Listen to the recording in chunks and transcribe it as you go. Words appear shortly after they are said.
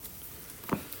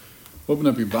Open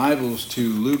up your Bibles to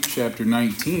Luke chapter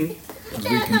 19 as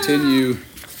we continue.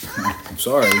 I'm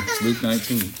sorry, it's Luke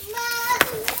 19.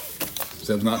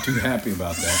 I'm not too happy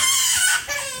about that.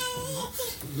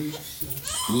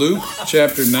 Luke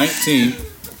chapter 19.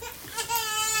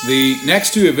 The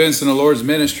next two events in the Lord's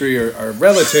ministry are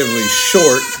relatively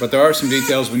short, but there are some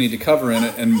details we need to cover in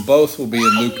it, and both will be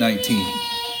in Luke 19.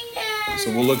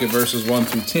 So we'll look at verses 1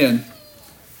 through 10,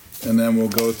 and then we'll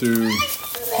go through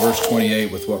verse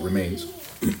 28 with what remains.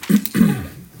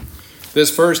 This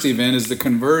first event is the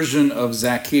conversion of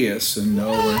Zacchaeus, and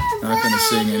no, we're not going to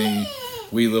sing any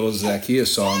wee little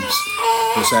Zacchaeus songs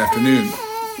this afternoon.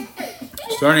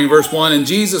 Starting in verse 1, and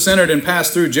Jesus entered and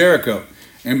passed through Jericho,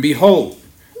 and behold,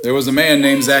 there was a man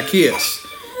named Zacchaeus.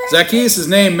 Zacchaeus'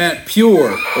 name meant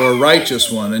pure or righteous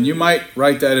one, and you might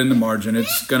write that in the margin.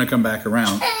 It's going to come back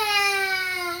around.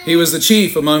 He was the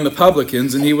chief among the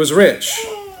publicans, and he was rich.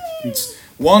 It's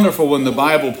wonderful when the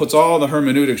Bible puts all the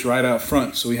hermeneutics right out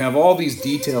front. So we have all these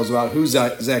details about who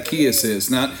Zacchaeus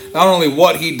is. Not only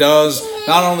what he does,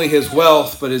 not only his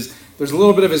wealth, but there's a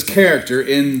little bit of his character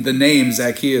in the name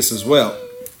Zacchaeus as well.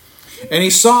 And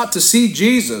he sought to see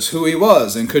Jesus, who he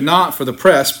was, and could not for the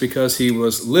press because he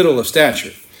was little of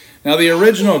stature. Now the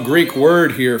original Greek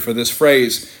word here for this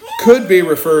phrase could be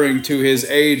referring to his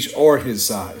age or his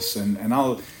size. And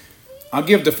I'll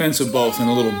give defense of both in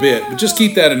a little bit, but just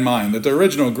keep that in mind, that the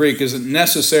original Greek isn't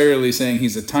necessarily saying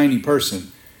he's a tiny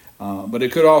person, but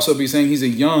it could also be saying he's a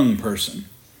young person.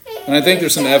 And I think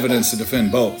there's some evidence to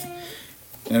defend both.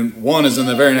 And one is in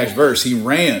the very next verse. He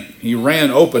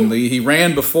ran openly. He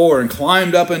ran before and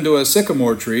climbed up into a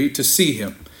sycamore tree to see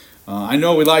him. I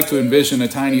know we like to envision a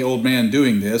tiny old man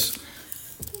doing this.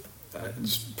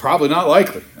 It's probably not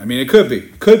likely. I mean, it could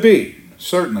be,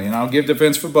 certainly, and I'll give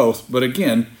defense for both. But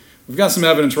again, we've got some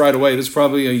evidence right away. This is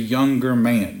probably a younger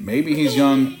man. Maybe he's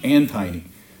young and tiny,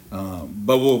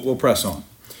 but we'll press on.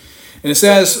 And it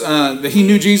says that he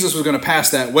knew Jesus was going to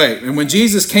pass that way. And when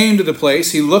Jesus came to the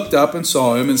place, he looked up and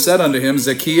saw him and said unto him,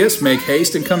 Zacchaeus, make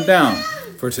haste and come down,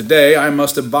 for today I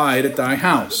must abide at thy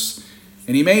house.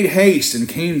 And he made haste and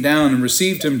came down and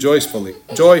received him joyfully.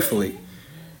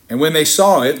 And when they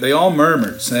saw it, they all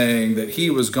murmured, saying that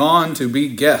he was gone to be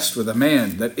guest with a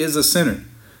man that is a sinner.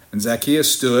 And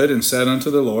Zacchaeus stood and said unto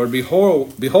the Lord,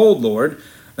 Behold, Lord,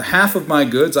 the half of my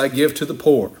goods I give to the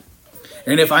poor.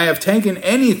 And if I have taken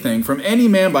anything from any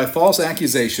man by false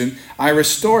accusation, I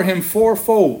restore him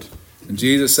fourfold. And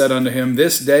Jesus said unto him,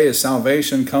 This day is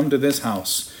salvation come to this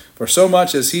house, for so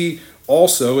much as he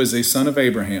also is a son of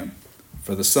Abraham.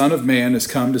 For the Son of Man is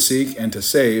come to seek and to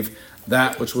save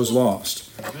that which was lost.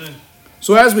 Amen.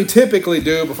 So as we typically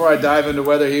do, before I dive into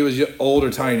whether he was old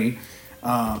or tiny,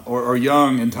 or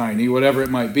young and tiny, whatever it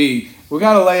might be, we've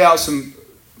got to lay out some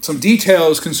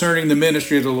details concerning the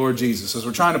ministry of the Lord Jesus. As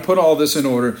we're trying to put all this in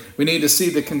order, we need to see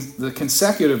the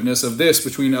consecutiveness of this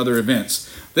between other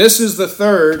events. This is the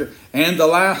third and the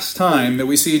last time that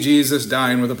we see Jesus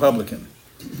dine with a publican.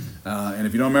 And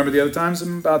if you don't remember the other times,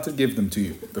 I'm about to give them to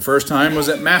you. The first time was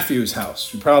at Matthew's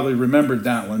house. You probably remembered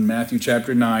that one. Matthew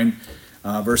chapter 9,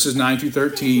 verses 9 through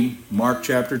 13. Mark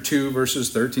chapter 2, verses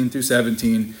 13 through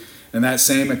 17. And that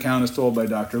same account is told by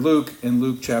Dr. Luke in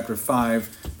Luke chapter 5,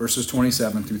 verses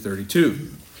 27 through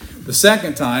 32. The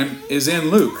second time is in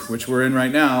Luke, which we're in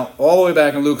right now, all the way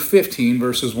back in Luke 15,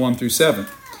 verses 1 through 7.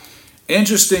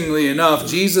 Interestingly enough,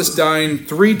 Jesus dined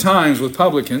 3 times with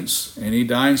publicans, and he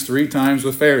dines 3 times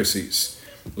with Pharisees.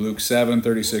 Luke 7,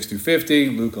 36 through 50,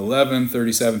 Luke 11,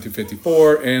 37 through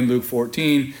 54, and Luke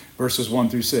 14, verses 1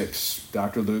 through 6.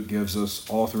 Dr. Luke gives us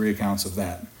all 3 accounts of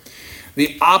that.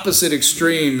 The opposite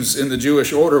extremes in the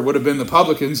Jewish order would have been the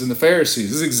publicans and the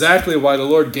Pharisees. This is exactly why the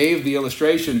Lord gave the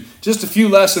illustration just a few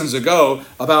lessons ago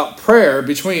about prayer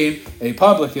between a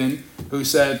publican who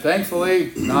said, the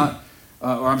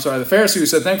Pharisee who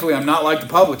said, thankfully, I'm not like the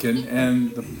publican,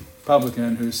 and the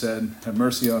publican who said, have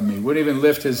mercy on me. Wouldn't even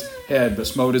lift his head, but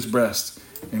smote his breast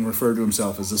and referred to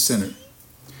himself as a sinner.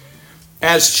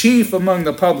 As chief among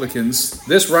the publicans,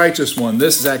 this righteous one,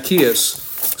 this Zacchaeus,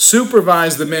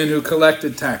 supervised the men who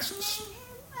collected taxes.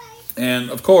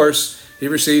 And, of course, he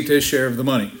received his share of the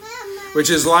money, which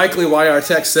is likely why our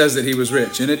text says that he was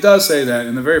rich. And it does say that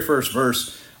in the very first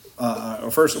verse,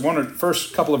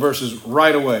 first couple of verses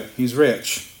right away. He's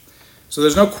rich. So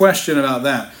there's no question about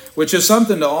that, which is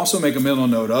something to also make a mental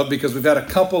note of, because we've had a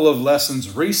couple of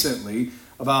lessons recently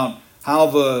about how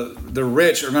the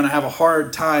rich are going to have a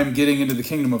hard time getting into the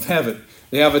kingdom of heaven.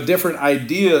 They have a different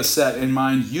idea set in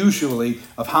mind usually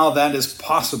of how that is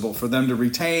possible for them to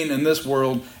retain in this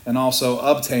world and also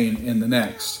obtain in the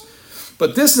next.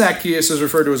 But this Zacchaeus is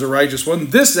referred to as a righteous one.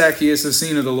 This Zacchaeus is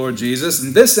seen of the Lord Jesus,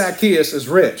 and this Zacchaeus is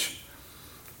rich.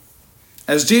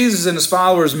 As Jesus and his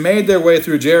followers made their way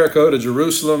through Jericho to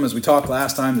Jerusalem, as we talked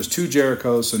last time, there's 2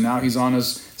 Jerichos, so now he's on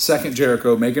his second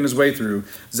Jericho, making his way through.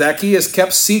 Zacchaeus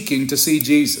kept seeking to see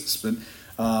Jesus, but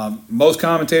most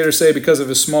commentators say because of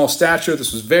his small stature,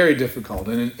 this was very difficult.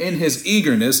 And in his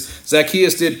eagerness,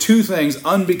 Zacchaeus did 2 things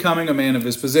unbecoming a man of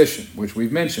his position, which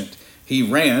we've mentioned. He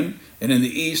ran, and in the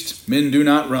East, men do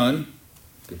not run.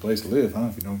 Good place to live, huh,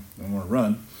 if you don't want to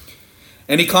run.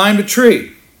 And he climbed a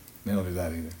tree. They don't do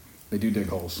that either. They do dig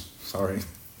holes, sorry.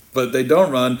 But they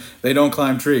don't run, they don't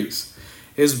climb trees.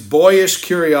 His boyish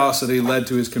curiosity led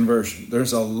to his conversion.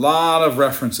 There's a lot of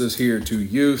references here to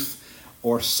youth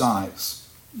or size.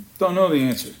 Don't know the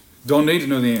answer. Don't need to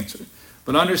know the answer.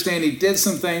 But understand he did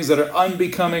some things that are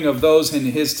unbecoming of those in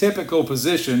his typical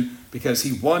position because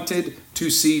he wanted to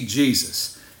see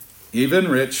Jesus. Even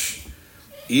rich,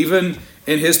 even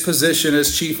in his position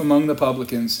as chief among the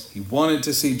publicans, he wanted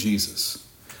to see Jesus.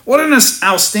 What an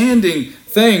outstanding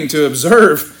thing to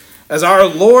observe, as our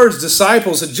Lord's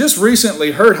disciples had just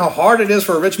recently heard how hard it is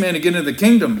for a rich man to get into the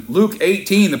kingdom. Luke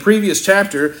 18, the previous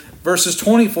chapter, verses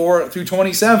 24 through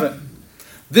 27.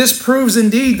 This proves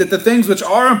indeed that the things which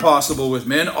are impossible with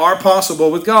men are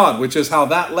possible with God, which is how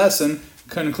that lesson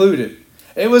concluded.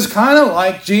 It was kind of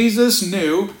like Jesus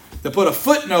knew to put a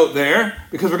footnote there,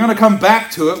 because we're going to come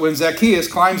back to it when Zacchaeus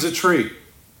climbs a tree.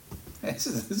 This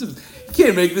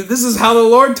is how the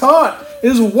Lord taught. It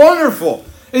is wonderful.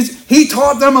 He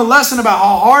taught them a lesson about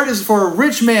how hard it is for a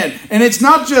rich man. And it's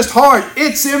not just hard,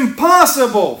 it's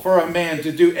impossible for a man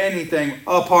to do anything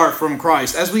apart from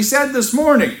Christ, as we said this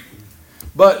morning.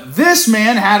 But this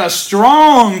man had a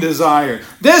strong desire.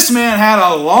 This man had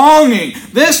a longing.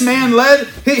 This man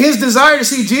his desire to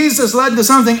see Jesus led to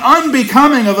something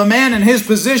unbecoming of a man in his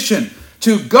position.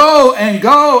 To go and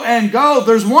go and go.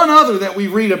 There's one other that we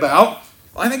read about.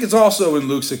 I think it's also in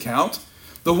Luke's account.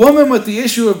 The woman with the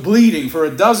issue of bleeding for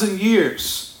 12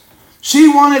 years. She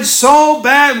wanted so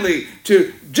badly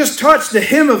to just touch the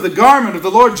hem of the garment of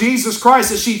the Lord Jesus Christ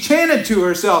that she chanted to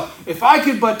herself, if I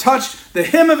could but touch the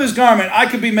hem of his garment, I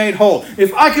could be made whole.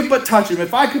 If I could but touch him,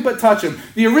 if I could but touch him.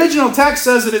 The original text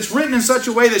says that it's written in such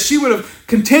a way that she would have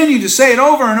continued to say it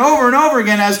over and over and over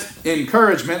again as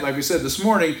encouragement, like we said this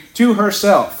morning, to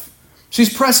herself.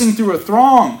 She's pressing through a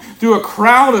throng, through a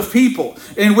crowd of people,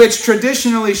 in which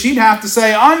traditionally she'd have to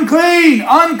say, unclean,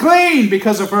 unclean,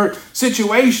 because of her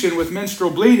situation with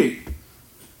menstrual bleeding.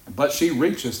 But she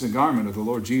reaches the garment of the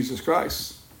Lord Jesus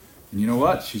Christ. And you know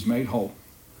what? She's made whole.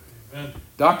 Amen.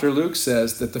 Dr. Luke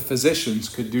says that the physicians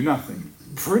could do nothing.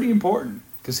 Pretty important,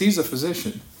 because he's a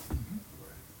physician.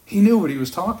 He knew what he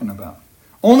was talking about.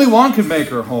 Only one could make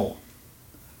her whole.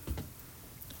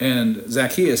 And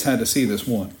Zacchaeus had to see this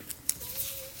one.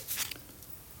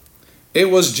 It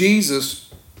was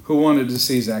Jesus who wanted to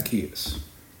see Zacchaeus.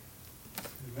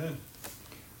 Amen.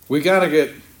 We got to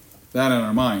get that in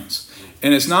our minds.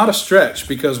 And it's not a stretch,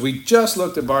 because we just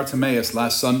looked at Bartimaeus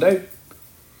last Sunday,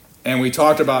 and we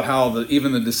talked about how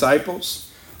even the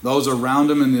disciples, those around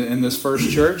him in this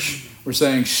first church, were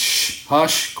saying, shh,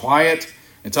 hush, quiet.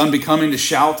 It's unbecoming to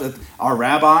shout at our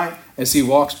rabbi as he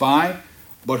walks by.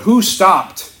 But who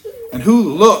stopped, and who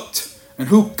looked, and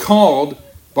who called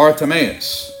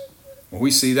Bartimaeus? Well, we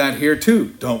see that here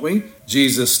too, don't we?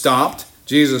 Jesus stopped,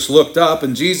 Jesus looked up,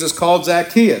 and Jesus called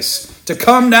Zacchaeus to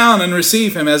come down and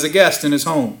receive him as a guest in his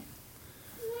home.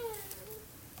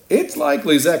 It's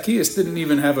likely Zacchaeus didn't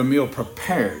even have a meal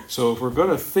prepared. So if we're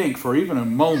going to think for even a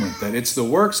moment that it's the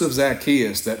works of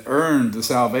Zacchaeus that earned the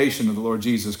salvation of the Lord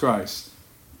Jesus Christ,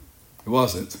 it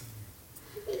wasn't.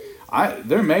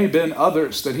 There may have been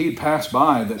others that he'd passed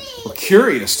by that were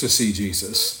curious to see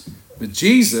Jesus. But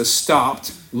Jesus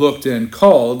stopped, looked, and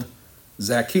called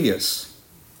Zacchaeus.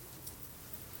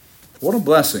 What a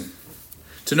blessing.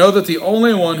 To know that the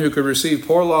only one who could receive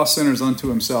poor lost sinners unto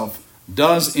himself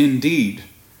does indeed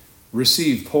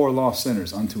receive poor lost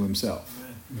sinners unto himself.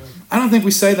 I don't think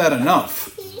we say that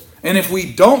enough. And if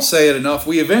we don't say it enough,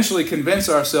 we eventually convince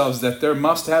ourselves that there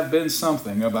must have been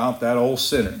something about that old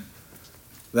sinner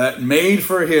that made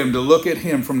for him to look at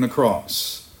him from the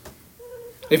cross.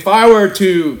 If I were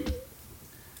to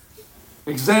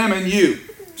examine you,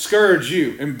 scourge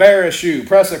you, embarrass you,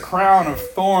 press a crown of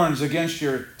thorns against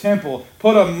your temple,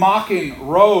 put a mocking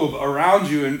robe around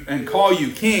you and call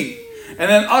you king, and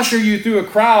then usher you through a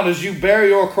crowd as you bear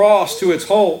your cross to its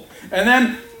hole, and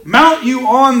then mount you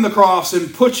on the cross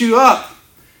and put you up,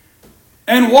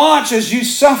 and watch as you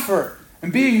suffer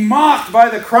and being mocked by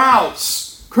the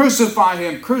crowds. Crucify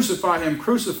him, crucify him,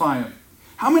 crucify him.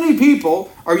 How many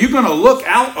people are you going to look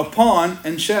out upon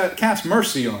and cast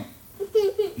mercy on?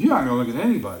 You're not going to look at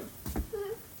anybody.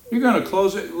 You're going to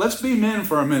close it. Let's be men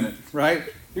for a minute, right?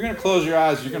 You're going to close your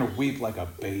eyes. You're going to weep like a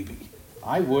baby.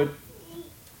 I would.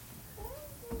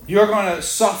 You're going to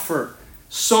suffer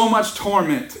so much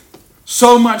torment,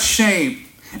 so much shame.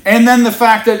 And then the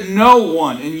fact that no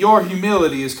one in your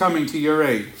humility is coming to your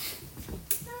aid.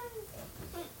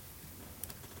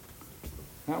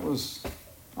 That was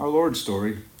our Lord's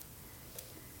story.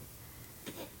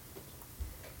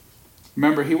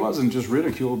 Remember, he wasn't just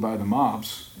ridiculed by the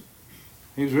mobs.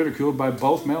 He was ridiculed by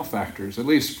both malefactors, at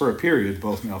least for a period,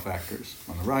 both malefactors,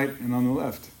 on the right and on the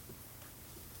left.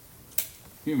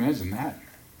 Can you imagine that?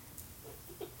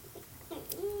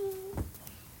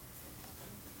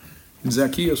 And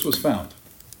Zacchaeus was found.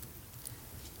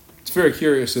 It's very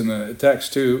curious in the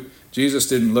text too. Jesus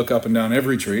didn't look up and down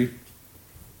every tree.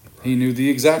 He knew the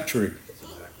exact tree.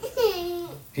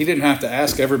 He didn't have to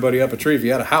ask everybody up a tree if he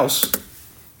had a house.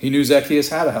 He knew Zacchaeus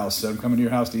had a house, so I'm coming to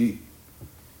your house to eat.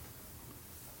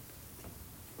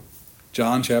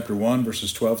 John chapter 1,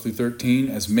 verses 12 through 13.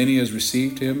 As many as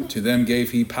received him, to them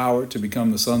gave he power to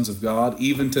become the sons of God,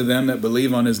 even to them that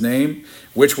believe on his name,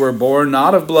 which were born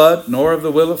not of blood, nor of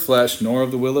the will of flesh, nor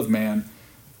of the will of man,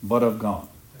 but of God.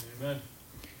 Amen.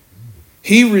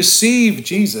 He received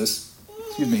Jesus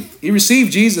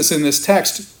in this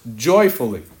text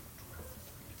joyfully.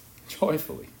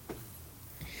 Joyfully.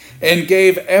 And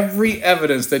gave every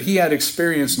evidence that he had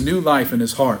experienced new life in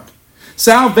his heart.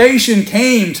 Salvation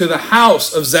came to the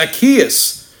house of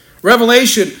Zacchaeus.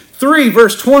 Revelation 3,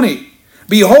 verse 20.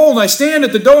 Behold, I stand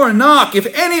at the door and knock. If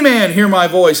any man hear my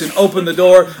voice and open the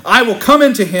door, I will come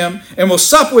into him and will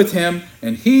sup with him,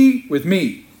 and he with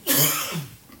me.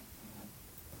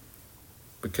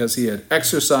 Because he had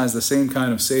exercised the same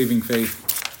kind of saving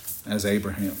faith as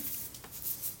Abraham.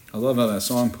 I love how that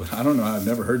song put. I don't know, I've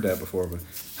never heard that before, but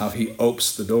how he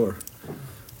opes the door.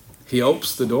 He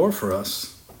opes the door for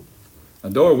us. A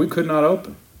door we could not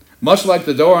open. Much like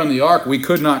the door on the ark we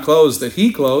could not close that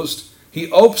he closed,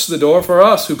 he opes the door for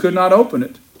us who could not open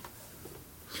it.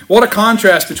 What a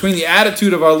contrast between the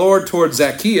attitude of our Lord towards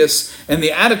Zacchaeus and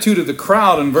the attitude of the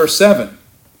crowd in verse 7.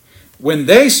 When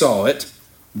they saw it,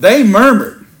 they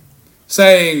murmured,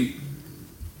 saying,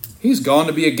 he's gone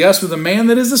to be a guest with a man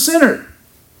that is a sinner.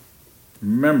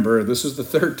 Remember, this is the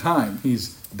third time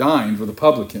he's dined with a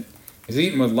publican. He's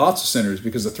eaten with lots of sinners,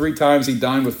 because the 3 times he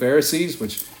dined with Pharisees,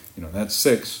 which, that's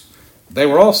 6, they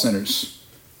were all sinners.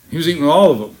 He was eating with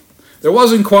all of them. There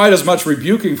wasn't quite as much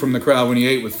rebuking from the crowd when he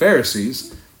ate with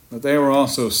Pharisees, but they were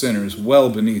also sinners well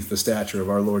beneath the stature of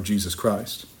our Lord Jesus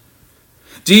Christ.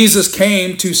 Jesus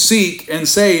came to seek and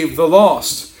save the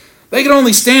lost. They could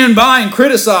only stand by and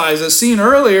criticize, as seen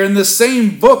earlier in this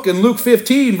same book in Luke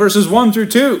 15, verses 1 through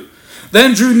 2.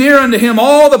 Then drew near unto him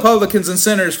all the publicans and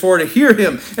sinners for to hear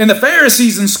him. And the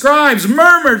Pharisees and scribes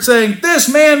murmured, saying, this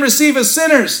man receiveth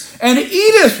sinners, and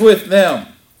eateth with them.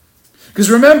 Because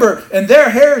remember, in their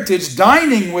heritage,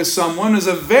 dining with someone is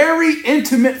a very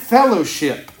intimate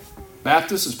fellowship.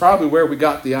 Baptist is probably where we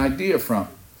got the idea from.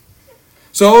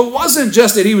 So it wasn't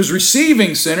just that he was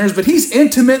receiving sinners, but he's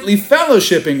intimately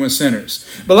fellowshipping with sinners.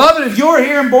 Beloved, if you're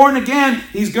here and born again,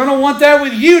 he's going to want that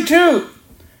with you too.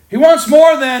 He wants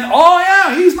more than, oh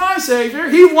yeah, he's my Savior.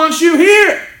 He wants you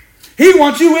here. He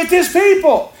wants you with his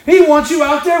people. He wants you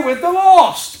out there with the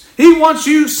lost. He wants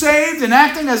you saved and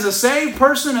acting as a saved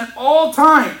person at all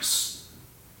times.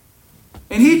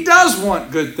 And he does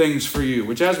want good things for you,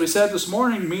 which, as we said this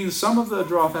morning, means some of the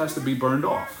dross has to be burned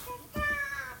off.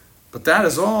 But that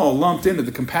is all lumped into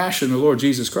the compassion the Lord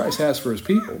Jesus Christ has for his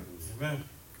people. Amen.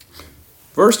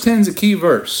 Verse 10 is a key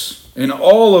verse in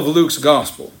all of Luke's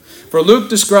gospel. For Luke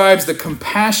describes the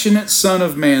compassionate Son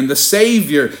of Man, the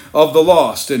Savior of the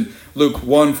lost. In Luke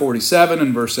 1:47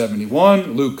 and verse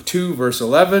 71, Luke 2 verse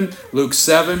 11, Luke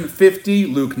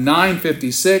 7:50, Luke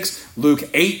 9:56, Luke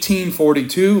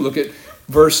 18:42. Look at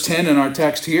verse 10 in our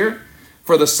text here.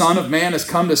 For the Son of Man has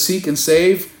come to seek and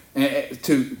save,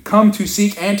 to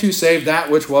seek and to save that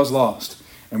which was lost.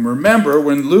 And remember,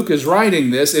 when Luke is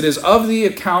writing this, it is of the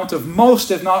account of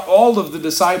most, if not all, of the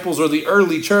disciples or the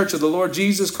early church of the Lord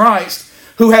Jesus Christ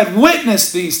who had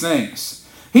witnessed these things.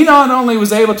 He not only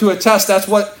was able to attest that's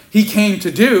what he came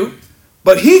to do,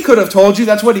 but he could have told you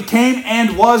that's what he came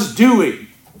and was doing.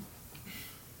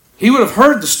 He would have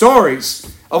heard the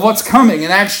stories of what's coming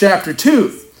in Acts chapter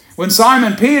 2, when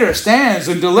Simon Peter stands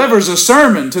and delivers a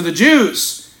sermon to the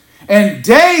Jews, and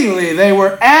daily they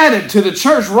were added to the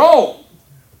church roll.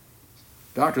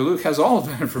 Dr. Luke has all of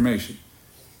that information.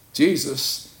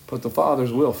 Jesus put the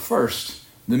Father's will first,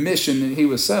 the mission that he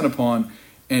was sent upon,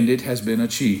 and it has been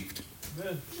achieved.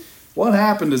 Amen. What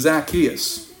happened to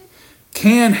Zacchaeus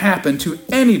can happen to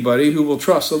anybody who will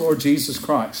trust the Lord Jesus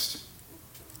Christ.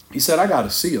 He said, I got to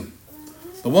see him.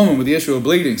 The woman with the issue of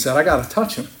bleeding said, I got to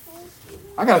touch him.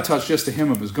 I got to touch just the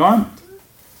hem of his garment.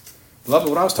 Beloved,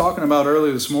 what I was talking about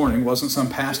earlier this morning wasn't some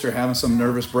pastor having some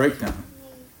nervous breakdown.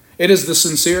 It is the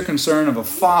sincere concern of a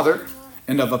father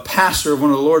and of a pastor of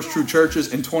one of the Lord's true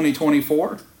churches in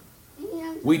 2024.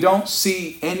 We don't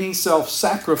see any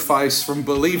self-sacrifice from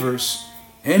believers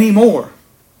anymore.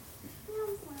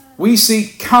 We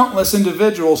see countless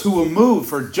individuals who will move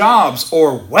for jobs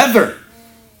or weather,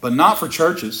 but not for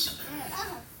churches.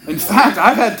 In fact,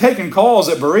 I've had taken calls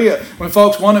at Berea when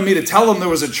folks wanted me to tell them there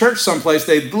was a church someplace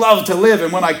they'd love to live,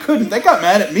 and when I couldn't, they got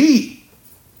mad at me.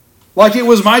 Like it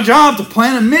was my job to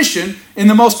plan a mission in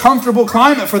the most comfortable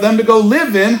climate for them to go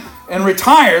live in and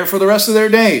retire for the rest of their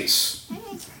days.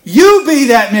 You be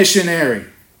that missionary.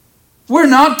 We're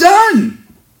not done.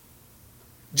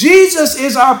 Jesus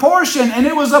is our portion, and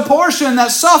it was a portion that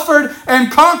suffered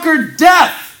and conquered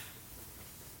death.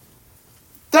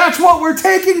 That's what we're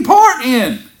taking part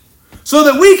in, so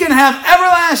that we can have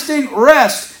everlasting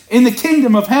rest in the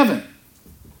kingdom of heaven.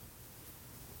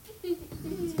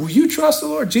 Will you trust the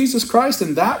Lord Jesus Christ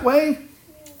in that way?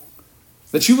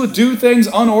 That you would do things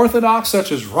unorthodox,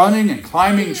 such as running and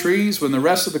climbing trees, when the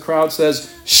rest of the crowd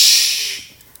says,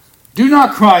 shh, do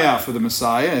not cry out for the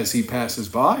Messiah as he passes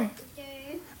by.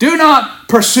 Do not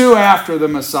pursue after the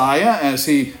Messiah as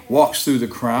he walks through the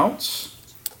crowds.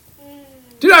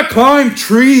 Do not climb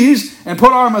trees and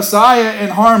put our Messiah in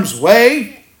harm's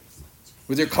way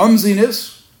with your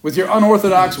clumsiness, with your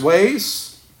unorthodox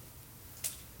ways.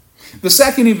 The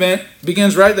second event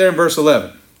begins right there in verse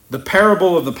 11, the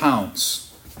parable of the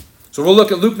pounds. So we'll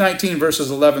look at Luke 19, verses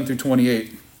 11 through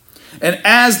 28. And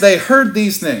as they heard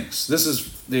these things, this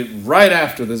is right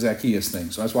after the Zacchaeus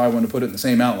thing, so that's why I wanted to put it in the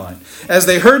same outline. As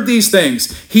they heard these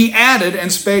things, he added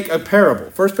and spake a parable.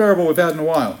 First parable we've had in a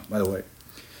while, by the way.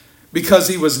 Because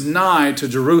he was nigh to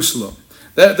Jerusalem.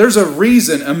 There's a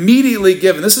reason immediately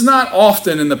given. This is not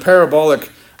often in the parabolic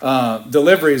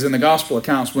deliveries in the gospel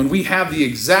accounts when we have the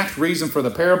exact reason for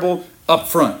the parable up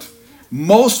front.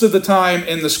 Most of the time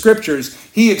in the scriptures,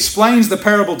 he explains the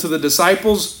parable to the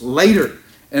disciples later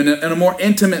in a more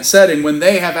intimate setting when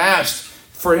they have asked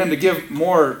for him to give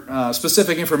more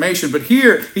specific information. But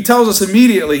here, he tells us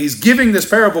immediately he's giving this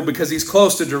parable because he's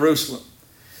close to Jerusalem.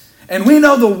 And we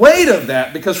know the weight of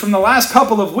that because from the last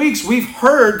couple of weeks, we've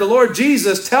heard the Lord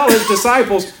Jesus tell his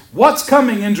disciples what's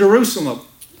coming in Jerusalem.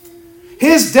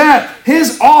 His death,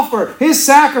 his offer, his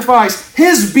sacrifice,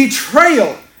 his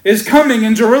betrayal is coming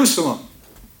in Jerusalem.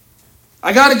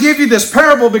 I got to give you this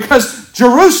parable because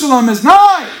Jerusalem is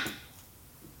nigh.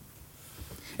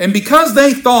 And because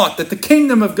they thought that the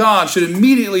kingdom of God should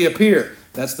immediately appear,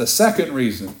 that's the second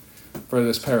reason for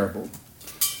this parable.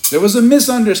 There was a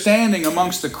misunderstanding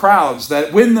amongst the crowds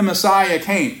that when the Messiah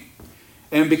came,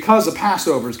 and because the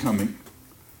Passover is coming,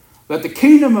 that the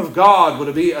kingdom of God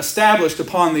would be established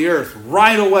upon the earth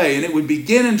right away, and it would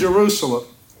begin in Jerusalem.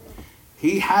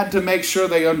 He had to make sure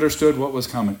they understood what was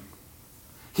coming.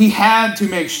 He had to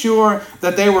make sure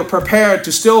that they were prepared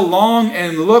to still long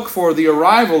and look for the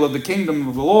arrival of the kingdom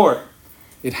of the Lord.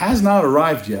 It has not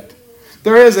arrived yet.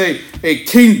 There is a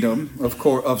kingdom,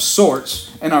 of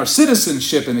sorts, and our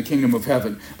citizenship in the kingdom of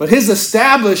heaven. But his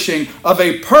establishing of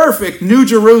a perfect new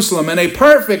Jerusalem and a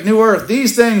perfect new earth,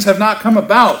 these things have not come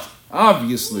about,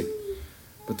 obviously.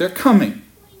 But they're coming.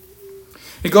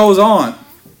 He goes on.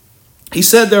 He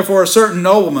said, therefore, a certain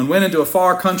nobleman went into a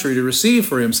far country to receive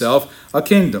for himself a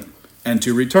kingdom and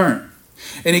to return.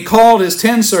 And he called his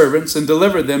 10 servants and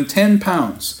delivered them 10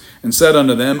 pounds and said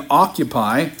unto them,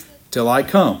 occupy till I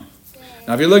come.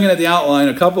 Now, if you're looking at the outline,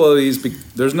 a couple of these,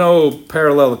 there's no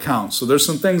parallel accounts. So there's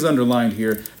some things underlined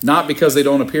here, not because they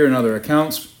don't appear in other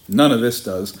accounts. None of this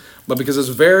does. But because it's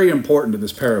very important to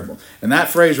this parable. And that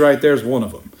phrase right there is one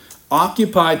of them.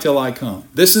 Occupy till I come.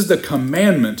 This is the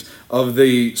commandment of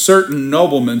the certain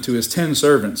nobleman to his 10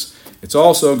 servants. It's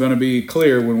also going to be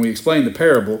clear when we explain the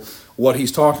parable what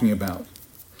he's talking about.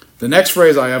 The next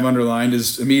phrase I have underlined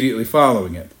is immediately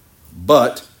following it.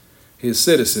 But his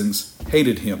citizens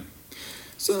hated him.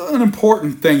 It's an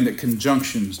important thing that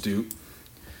conjunctions do.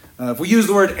 If we use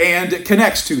the word and, it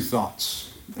connects two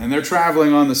thoughts. And they're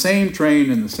traveling on the same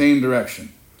train in the same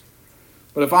direction.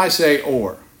 But if I say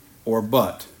or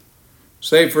but,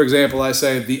 say, for example, I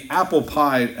say the apple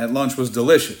pie at lunch was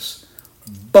delicious,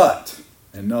 but,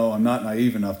 and no, I'm not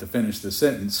naive enough to finish the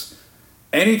sentence,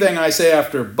 anything I say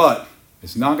after but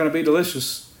is not going to be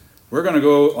delicious. We're going to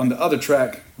go on the other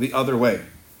track the other way.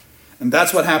 And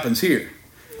that's what happens here.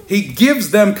 He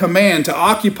gives them command to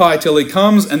occupy till he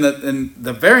comes, and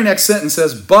the very next sentence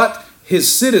says, but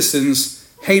his citizens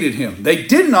hated him. They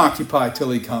didn't occupy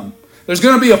till he come. There's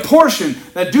going to be a portion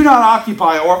that do not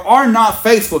occupy or are not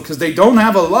faithful because they don't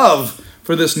have a love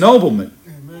for this nobleman.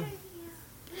 Amen.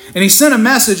 And he sent a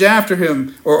message after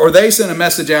him, or they sent a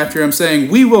message after him saying,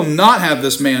 we will not have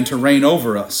this man to reign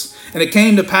over us. And it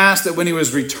came to pass that when he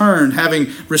was returned,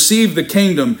 having received the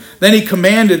kingdom, then he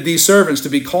commanded these servants to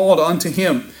be called unto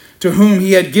him, to whom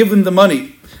he had given the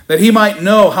money, that he might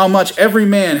know how much every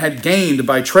man had gained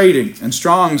by trading. And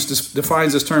Strong's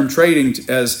defines this term trading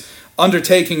as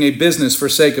undertaking a business for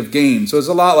sake of gain. So it's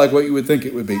a lot like what you would think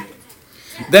it would be.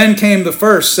 Then came the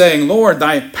first, saying, Lord,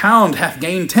 thy pound hath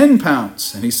gained 10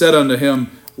 pounds. And he said unto him,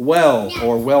 well,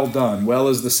 or well done. Well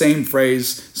is the same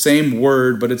phrase, same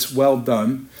word, but it's well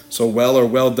done. So well or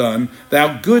well done,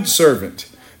 thou good servant.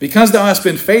 Because thou hast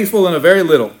been faithful in a very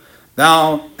little,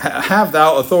 have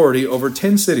thou authority over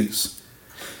 10 cities.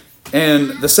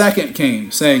 And the second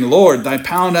came, saying, Lord, thy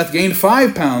pound hath gained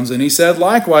 5 pounds. And he said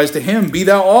likewise to him, be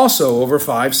thou also over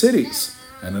 5 cities.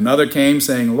 And another came,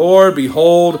 saying, Lord,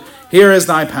 behold, here is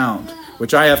thy pound,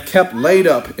 which I have kept laid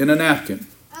up in a napkin.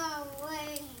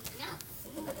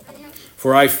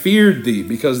 For I feared thee,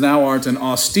 because thou art an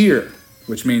austere,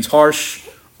 which means harsh,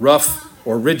 rough,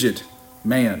 or rigid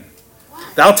man.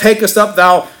 Thou takest up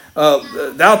that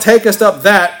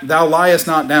thou liest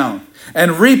not down,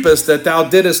 and reapest that thou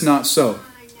didst not sow.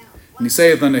 And he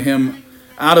saith unto him,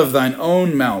 out of thine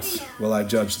own mouth will I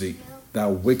judge thee,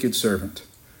 thou wicked servant.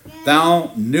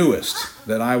 Thou knewest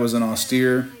that I was an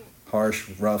austere, harsh,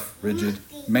 rough, rigid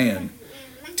man,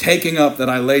 taking up that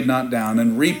I laid not down,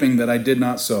 and reaping that I did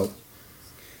not sow.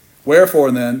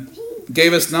 Wherefore then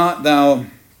gavest not thou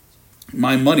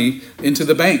my money into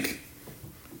the bank,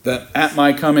 that at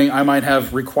my coming I might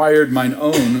have required mine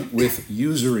own with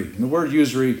usury? And the word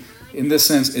usury in this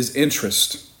sense is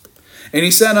interest. And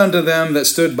he said unto them that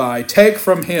stood by, take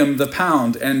from him the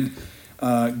pound, and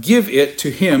give it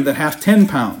to him that hath 10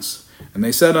 pounds. And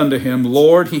they said unto him,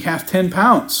 Lord, he hath 10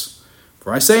 pounds.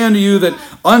 For I say unto you that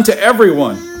unto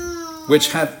everyone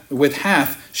which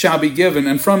hath shall be given,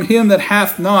 and from him that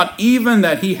hath not, even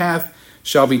that he hath,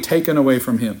 shall be taken away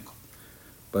from him.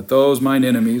 But those mine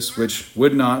enemies, which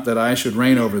would not that I should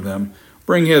reign over them,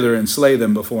 bring hither and slay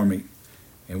them before me.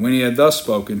 And when he had thus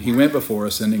spoken, he went before,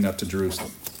 ascending up to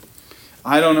Jerusalem.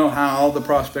 I don't know how the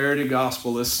prosperity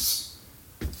gospelists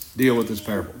deal with this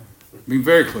parable. I mean,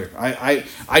 very clear.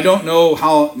 I don't know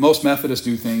how most Methodists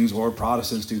do things, or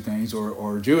Protestants do things,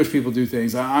 or Jewish people do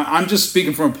things. I'm just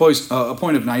speaking from a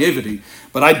point of naivety.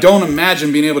 But I don't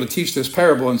imagine being able to teach this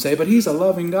parable and say, but he's a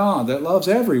loving God that loves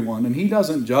everyone, and he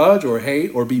doesn't judge or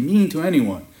hate or be mean to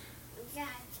anyone.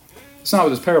 It's not what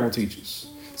this parable teaches.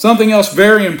 Something else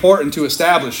very important to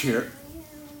establish here.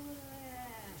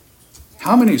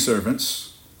 How many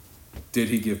servants did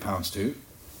he give pounds to?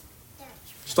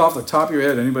 Just off the top of your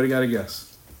head, anybody got a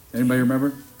guess? Anybody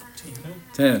remember?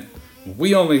 10.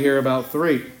 We only hear about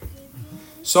 3.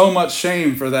 So much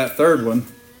shame for that third one.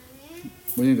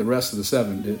 What do you think the rest of the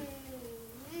 7 did?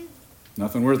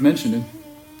 Nothing worth mentioning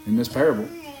in this parable.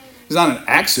 It's not an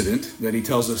accident that he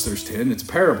tells us there's 10. It's a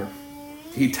parable.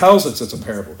 He tells us it's a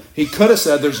parable. He could have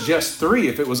said there's just 3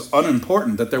 if it was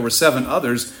unimportant, that there were 7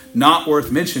 others not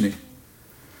worth mentioning.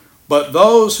 But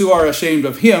those who are ashamed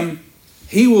of him,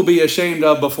 he will be ashamed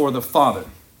of before the Father.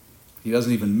 He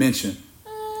doesn't even mention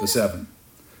the 7.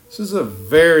 This is a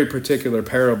very particular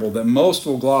parable that most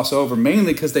will gloss over,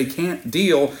 mainly because they can't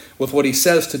deal with what he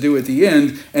says to do at the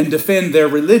end and defend their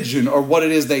religion or what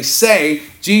it is they say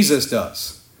Jesus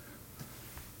does.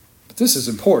 But this is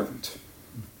important.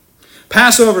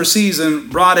 Passover season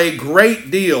brought a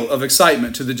great deal of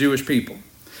excitement to the Jewish people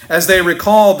as they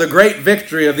recalled the great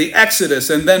victory of the Exodus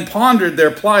and then pondered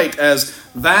their plight as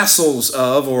vassals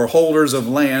of, or holders of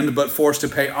land, but forced to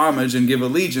pay homage and give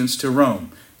allegiance to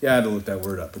Rome. Yeah, I had to look that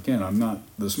word up. Again, I'm not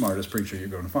the smartest preacher you're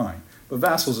going to find. But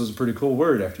vassals is a pretty cool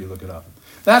word after you look it up.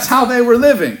 That's how they were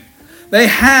living. They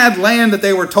had land that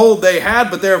they were told they had,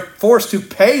 but they're forced to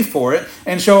pay for it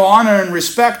and show honor and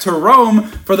respect to Rome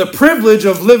for the privilege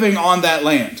of living on that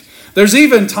land. There's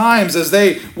even times as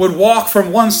they would walk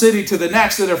from one city to the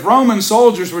next that if Roman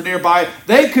soldiers were nearby,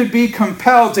 they could be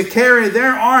compelled to carry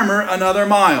their armor another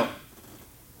mile.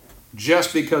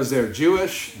 Just because they're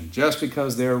Jewish and just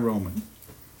because they're Roman.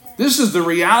 This is the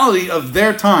reality of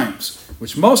their times,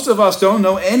 which most of us don't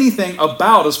know anything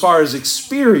about as far as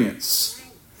experience.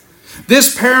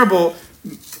 This parable,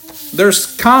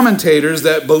 there's commentators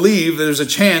that believe there's a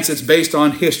chance it's based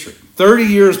on history. 30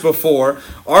 years before,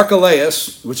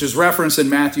 Archelaus, which is referenced in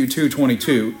Matthew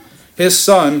 2:22, his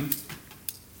son,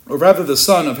 or rather the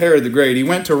son of Herod the Great, he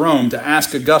went to Rome to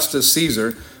ask Augustus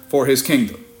Caesar for his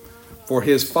kingdom, for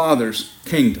his father's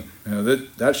kingdom.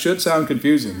 That should sound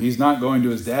confusing. He's not going to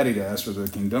his daddy to ask for the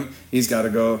kingdom. He's got to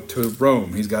go to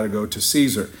Rome. He's got to go to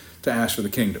Caesar to ask for the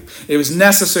kingdom. It was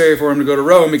necessary for him to go to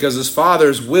Rome because his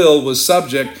father's will was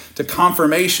subject to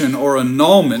confirmation or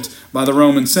annulment by the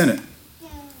Roman Senate.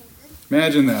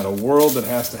 Imagine that, a world that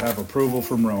has to have approval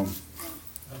from Rome.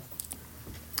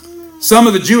 Some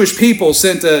of the Jewish people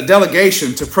sent a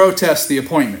delegation to protest the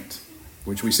appointment,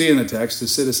 which we see in the text. The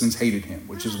citizens hated him,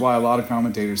 which is why a lot of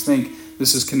commentators think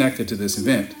this is connected to this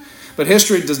event. But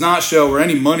history does not show where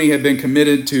any money had been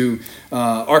committed to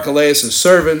Archelaus'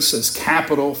 servants as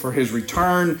capital for his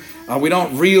return. We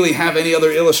don't really have any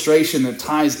other illustration that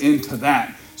ties into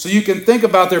that. So you can think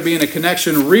about there being a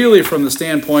connection really from the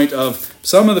standpoint of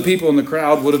some of the people in the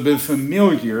crowd would have been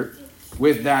familiar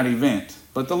with that event.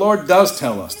 But the Lord does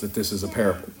tell us that this is a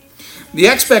parable. The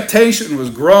expectation was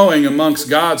growing amongst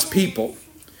God's people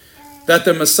that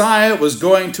the Messiah was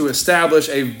going to establish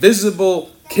a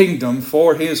visible kingdom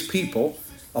for his people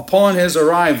upon his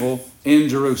arrival in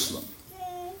Jerusalem.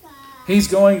 He's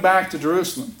going back to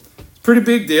Jerusalem. It's a pretty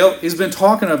big deal. He's been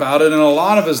talking about it in a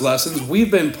lot of his lessons.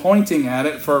 We've been pointing at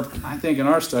it for, I think in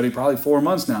our study, probably 4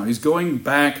 months now. He's going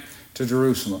back to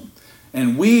Jerusalem.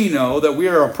 And we know that we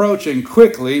are approaching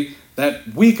quickly that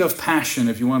week of passion,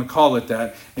 if you want to call it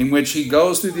that, in which he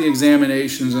goes through the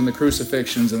examinations and the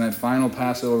crucifixions and that final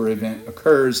Passover event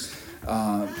occurs.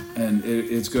 And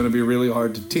it's going to be really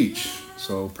hard to teach.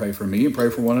 So pray for me and pray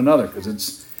for one another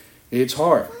because it's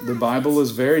hard. The Bible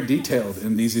is very detailed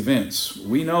in these events.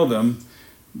 We know them,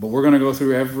 but we're going to go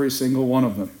through every single one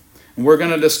of them. And we're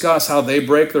going to discuss how they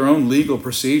break their own legal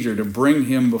procedure to bring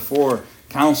him before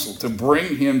council, to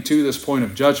bring him to this point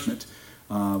of judgment.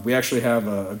 We actually have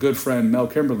a good friend, Mel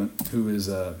Kimberlin, who is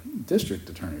a district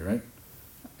attorney, right?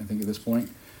 I think at this point.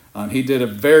 He did a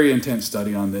very intense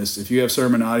study on this. If you have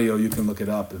sermon audio, you can look it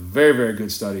up. A very, very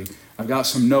good study. I've got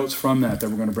some notes from that we're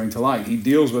going to bring to light. He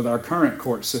deals with our current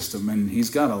court system, and he's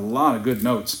got a lot of good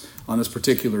notes on this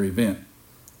particular event.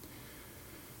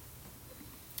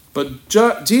 But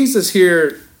Jesus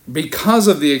here, because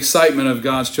of the excitement of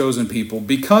God's chosen people,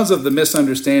 because of the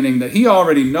misunderstanding that he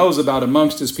already knows about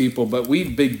amongst his people, but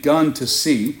we've begun to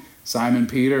see, Simon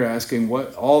Peter asking,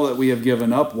 "What all that we have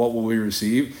given up, what will we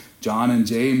receive?" John and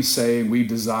James saying, "We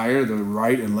desire the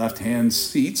right and left hand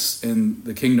seats in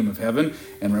the kingdom of heaven."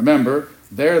 And remember,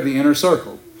 they're the inner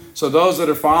circle. So those that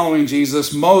are following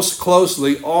Jesus most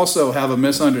closely also have a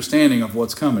misunderstanding of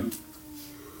what's coming.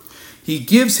 He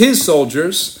gives his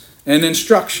soldiers an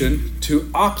instruction to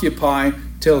occupy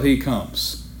till he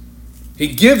comes. He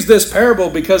gives this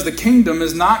parable because the kingdom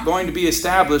is not going to be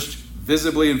established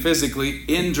visibly and physically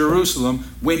in Jerusalem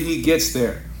when he gets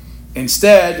there.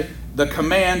 Instead, the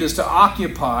command is to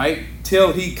occupy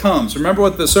till he comes. Remember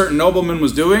what the certain nobleman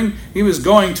was doing? He was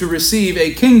going to receive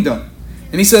a kingdom.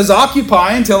 And he says,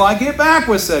 "Occupy until I get back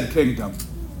with said kingdom."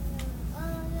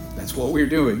 That's what we're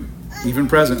doing, even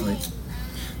presently.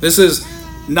 This is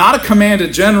not a command a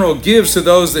general gives to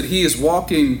those that he is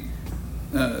walking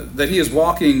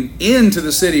into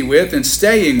the city with and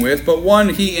staying with, but one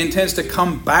he intends to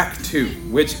come back to,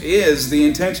 which is the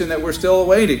intention that we're still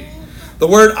awaiting. The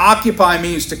word occupy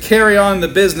means to carry on the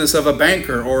business of a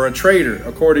banker or a trader,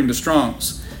 according to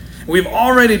Strong's. We've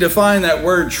already defined that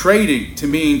word trading to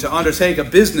mean to undertake a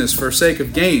business for sake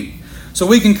of gain. So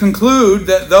we can conclude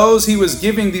that those he was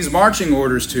giving these marching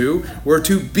orders to were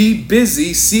to be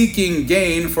busy seeking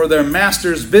gain for their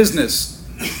master's business,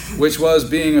 which was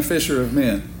being a fisher of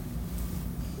men.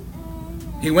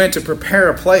 He went to prepare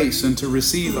a place and to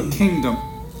receive a kingdom,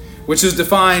 which is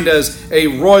defined as a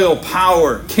royal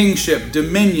power, kingship,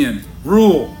 dominion,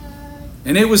 rule.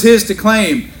 And it was his to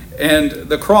claim, and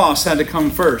the cross had to come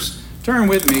first. Turn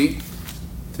with me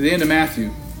to the end of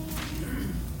Matthew.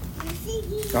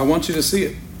 I want you to see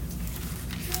it.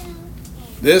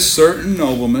 This certain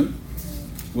nobleman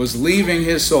was leaving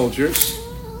his soldiers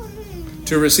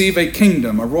to receive a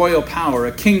kingdom, a royal power,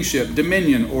 a kingship,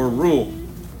 dominion, or rule.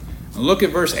 Now look at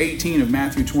verse 18 of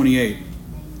Matthew 28.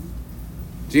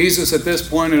 Jesus at this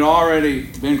point had already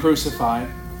been crucified,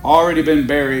 already been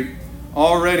buried,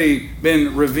 already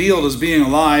been revealed as being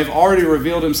alive, already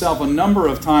revealed himself a number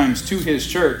of times to his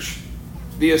church.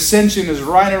 The ascension is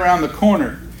right around the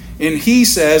corner. And he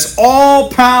says, "All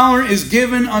power is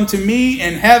given unto me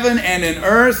in heaven and in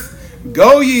earth.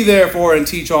 Go ye therefore and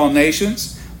teach all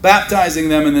nations, baptizing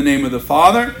them in the name of the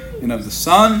Father and of the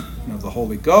Son and of the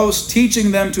Holy Ghost, teaching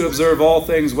them to observe all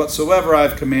things whatsoever I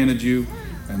have commanded you.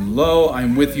 And lo, I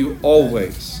am with you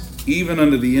always, even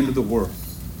unto the end of the world."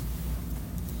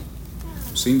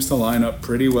 Seems to line up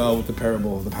pretty well with the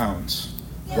parable of the pounds.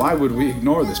 Why would we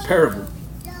ignore this parable?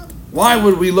 Why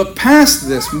would we look past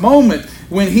this moment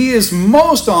when he is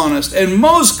most honest and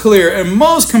most clear and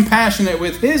most compassionate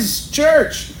with his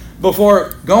church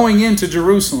before going into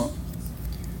Jerusalem.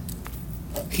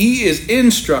 He is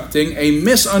instructing a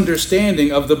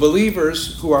misunderstanding of the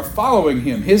believers who are following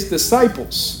him, his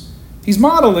disciples. He's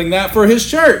modeling that for his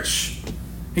church.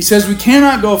 He says we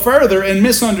cannot go further in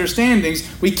misunderstandings.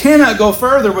 We cannot go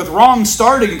further with wrong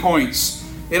starting points.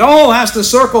 It all has to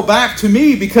circle back to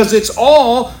me because it's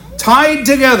all tied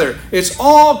together. It's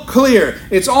all clear.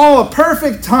 It's all a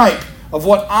perfect type of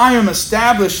what I am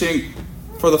establishing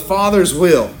for the Father's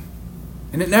will.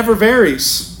 And it never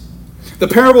varies. The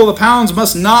parable of the pounds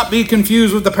must not be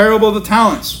confused with the parable of the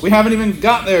talents. We haven't even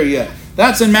got there yet.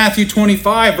 That's in Matthew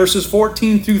 25, verses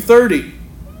 14 through 30.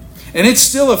 And it's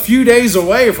still a few days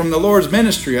away from the Lord's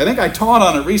ministry. I think I taught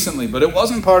on it recently, but it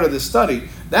wasn't part of this study.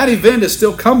 That event is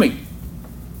still coming.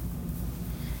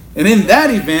 And in that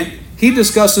event, he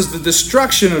discusses the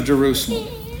destruction of Jerusalem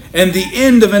and the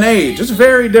end of an age. It's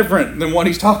very different than what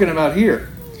he's talking about here.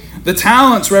 The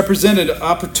talents represented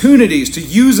opportunities to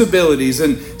use abilities,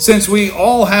 and since we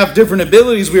all have different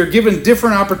abilities, we are given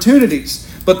different opportunities.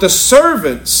 But the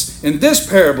servants in this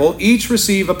parable each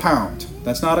receive a pound.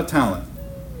 That's not a talent.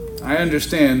 I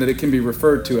understand that it can be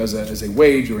referred to as a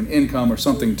wage or an income or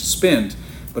something to spend,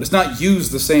 but it's not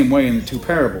used the same way in the two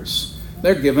parables.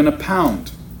 They're given a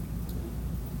pound.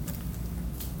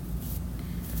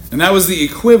 And that was the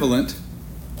equivalent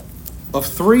of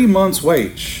 3 months'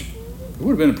 wage. It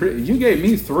would have been you gave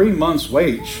me 3 months'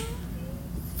 wage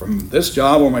from this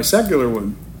job or my secular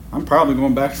one. I'm probably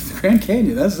going back to the Grand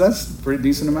Canyon. That's a pretty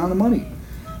decent amount of money.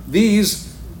 These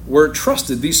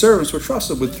servants were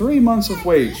trusted with 3 months of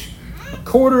wage, a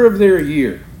quarter of their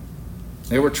year.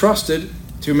 They were trusted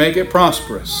to make it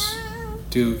prosperous,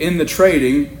 to in the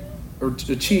trading or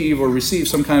to achieve or receive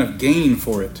some kind of gain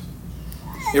for it.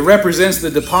 It represents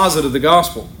the deposit of the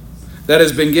gospel that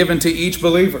has been given to each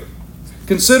believer.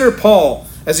 Consider Paul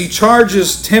as he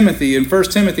charges Timothy in 1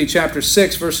 Timothy chapter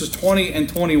 6, verses 20 and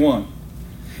 21.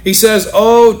 He says,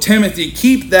 "O Timothy,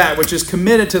 keep that which is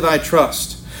committed to thy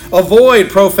trust. Avoid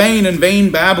profane and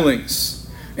vain babblings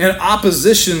and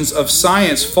oppositions of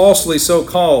science falsely so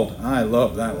called." I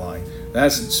love that line.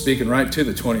 That's speaking right to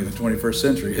the 20th and 21st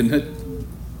century, isn't it?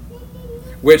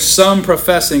 "Which some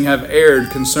professing have erred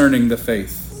concerning the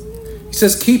faith." He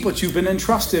says, keep what you've been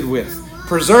entrusted with.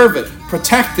 Preserve it,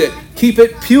 protect it, keep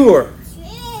it pure.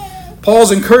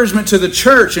 Paul's encouragement to the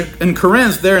church in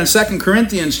Corinth, there in 2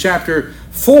 Corinthians chapter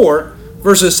 4,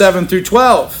 verses 7 through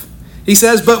 12. He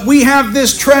says, "But we have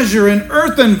this treasure in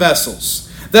earthen vessels,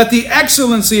 that the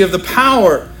excellency of the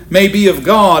power may be of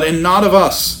God and not of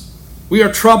us. We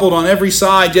are troubled on every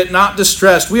side, yet not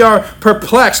distressed. We are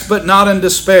perplexed, but not in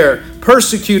despair.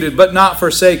 Persecuted, but not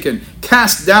forsaken.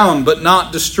 Cast down, but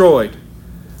not destroyed.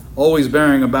 Always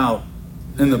bearing about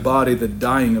in the body the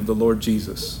dying of the Lord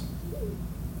Jesus,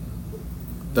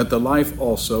 that the life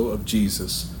also of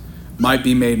Jesus might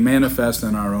be made manifest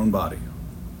in our own body.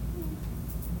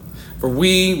 For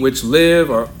we which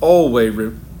live are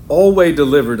always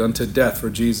delivered unto death for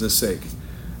Jesus' sake,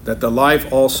 that the life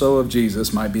also of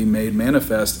Jesus might be made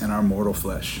manifest in our mortal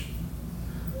flesh.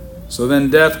 So then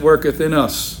death worketh in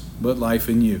us, but life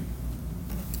in you."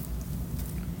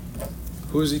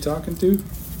 Who is he talking to?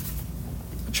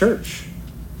 A church.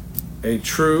 A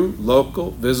true,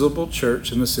 local, visible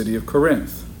church in the city of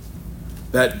Corinth.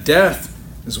 That death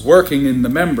is working in the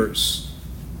members,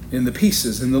 in the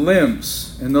pieces, in the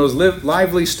limbs, in those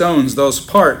lively stones, those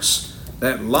parts.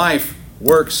 That life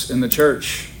works in the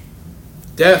church.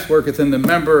 Death worketh in the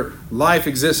member, life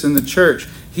exists in the church.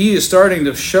 He is starting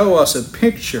to show us a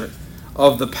picture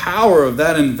of the power of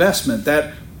that investment,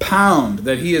 that pound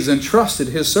that he has entrusted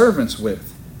his servants with.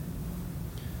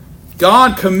 His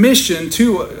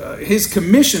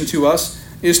commission to us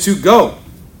is to go.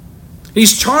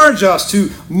 He's charged us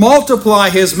to multiply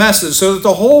his message so that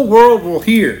the whole world will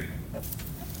hear.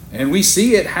 And we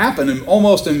see it happen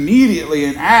almost immediately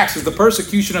in Acts as the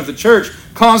persecution of the church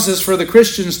causes for the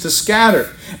Christians to scatter.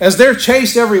 As they're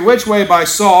chased every which way by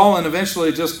Saul and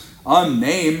eventually just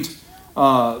unnamed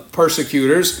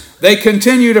persecutors, they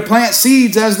continue to plant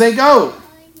seeds as they go.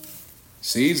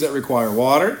 Seeds that require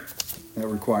water, that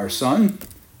require sun,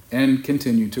 and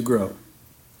continue to grow.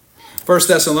 1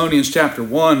 Thessalonians chapter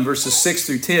 1, verses 6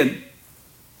 through 10.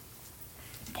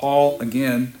 Paul,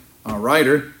 again, a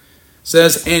writer,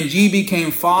 says, "And ye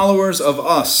became followers of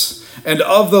us, and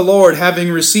of the Lord,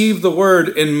 having received the word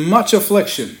in much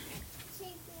affliction,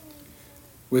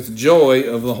 with joy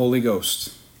of the Holy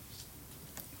Ghost."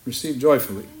 Receive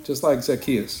joyfully, just like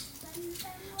Zacchaeus.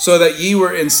 "So that ye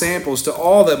were ensamples to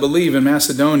all that believe in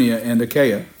Macedonia and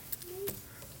Achaia.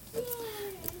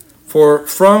 For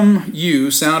from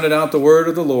you sounded out the word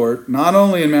of the Lord, not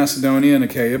only in Macedonia and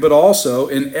Achaia, but also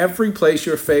in every place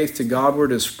your faith to Godward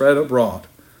is spread abroad,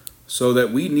 so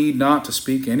that we need not to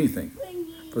speak anything.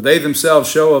 For they themselves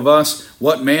show of us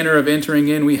what manner of entering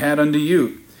in we had unto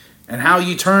you, and how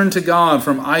ye turned to God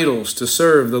from idols to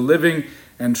serve the living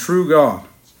and true God,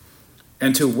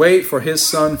 and to wait for his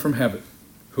Son from heaven,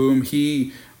 whom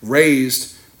he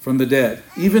raised from the dead,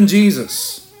 even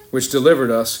Jesus, which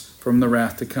delivered us from the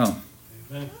wrath to come.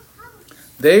 Amen.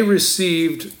 They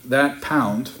received that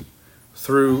pound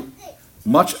through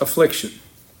much affliction,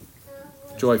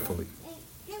 joyfully.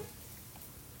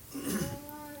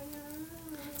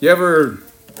 You ever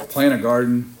plant a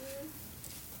garden?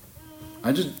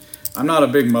 I'm not a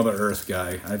big Mother Earth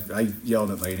guy. I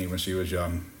yelled at Lainey when she was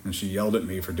young, and she yelled at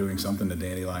me for doing something to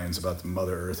dandelions about the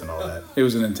Mother Earth and all that. It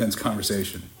was an intense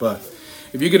conversation. But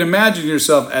if you can imagine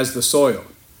yourself as the soil,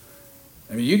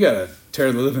 I mean, you got to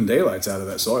tear the living daylights out of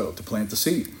that soil to plant the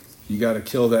seed. You got to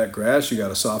kill that grass. You got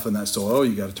to soften that soil.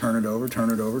 You got to turn it over,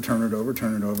 turn it over, turn it over,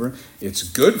 turn it over. It's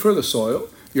good for the soil.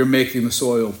 You're making the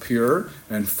soil pure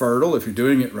and fertile. If you're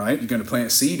doing it right, you're going to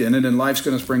plant seed in it, and life's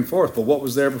going to spring forth. But what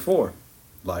was there before?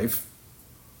 Life.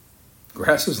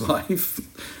 Grass is life.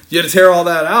 You had to tear all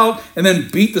that out and then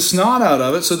beat the snot out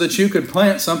of it so that you could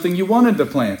plant something you wanted to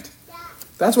plant.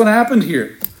 That's what happened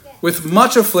here. With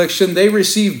much affliction, they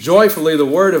received joyfully the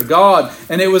word of God,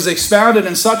 and it was expounded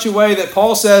in such a way that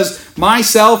Paul says,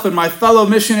 myself and my fellow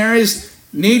missionaries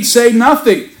need say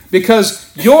nothing,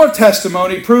 because your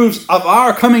testimony proves of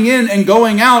our coming in and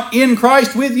going out in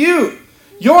Christ with you.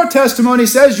 Your testimony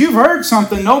says you've heard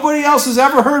something nobody else has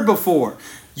ever heard before.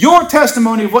 Your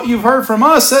testimony of what you've heard from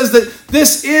us says that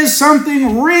this is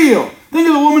something real. Think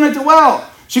of the woman at the well.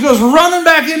 She goes running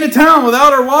back into town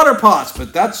without her water pots.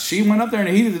 But she went up there in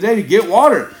the heat of the day to get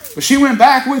water. But she went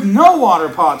back with no water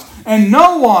pots and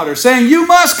no water, saying, you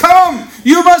must come.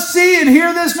 You must see and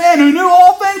hear this man who knew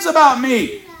all things about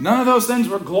me. None of those things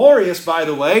were glorious, by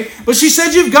the way. But she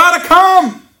said, you've got to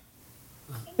come.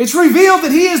 It's revealed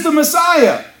that he is the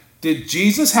Messiah. Did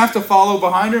Jesus have to follow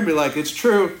behind her and be like, it's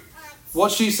true.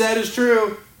 What she said is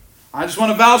true. I just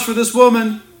want to vouch for this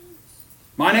woman.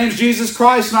 My name's Jesus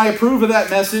Christ, and I approve of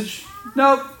that message.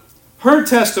 Nope. Her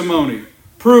testimony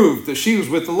proved that she was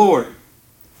with the Lord.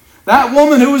 That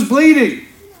woman who was bleeding,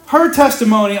 her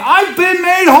testimony, I've been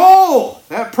made whole.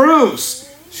 That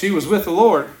proves she was with the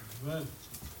Lord. Amen.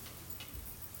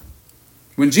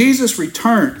 When Jesus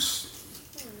returns,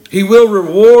 he will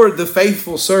reward the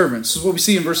faithful servants. This is what we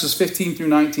see in verses 15 through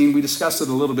 19. We discussed it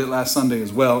a little bit last Sunday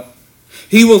as well.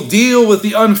 He will deal with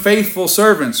the unfaithful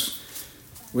servants,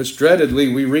 which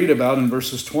dreadedly we read about in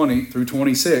verses 20 through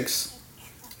 26.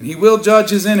 And he will judge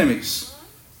his enemies,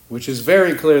 which is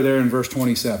very clear there in verse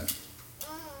 27.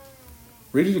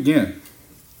 Read it again.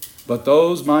 But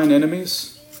those mine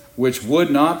enemies, which would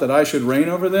not that I should reign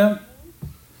over them,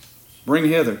 bring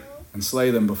hither and slay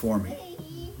them before me.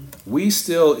 We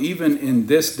still, even in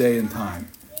this day and time,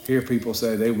 hear people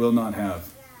say they will not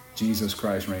have Jesus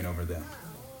Christ reign over them.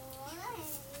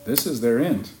 This is their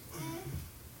end.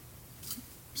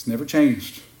 It's never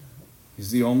changed. He's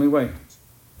the only way.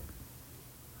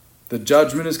 The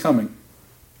judgment is coming.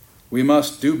 We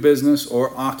must do business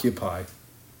or occupy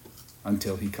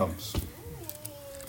until he comes.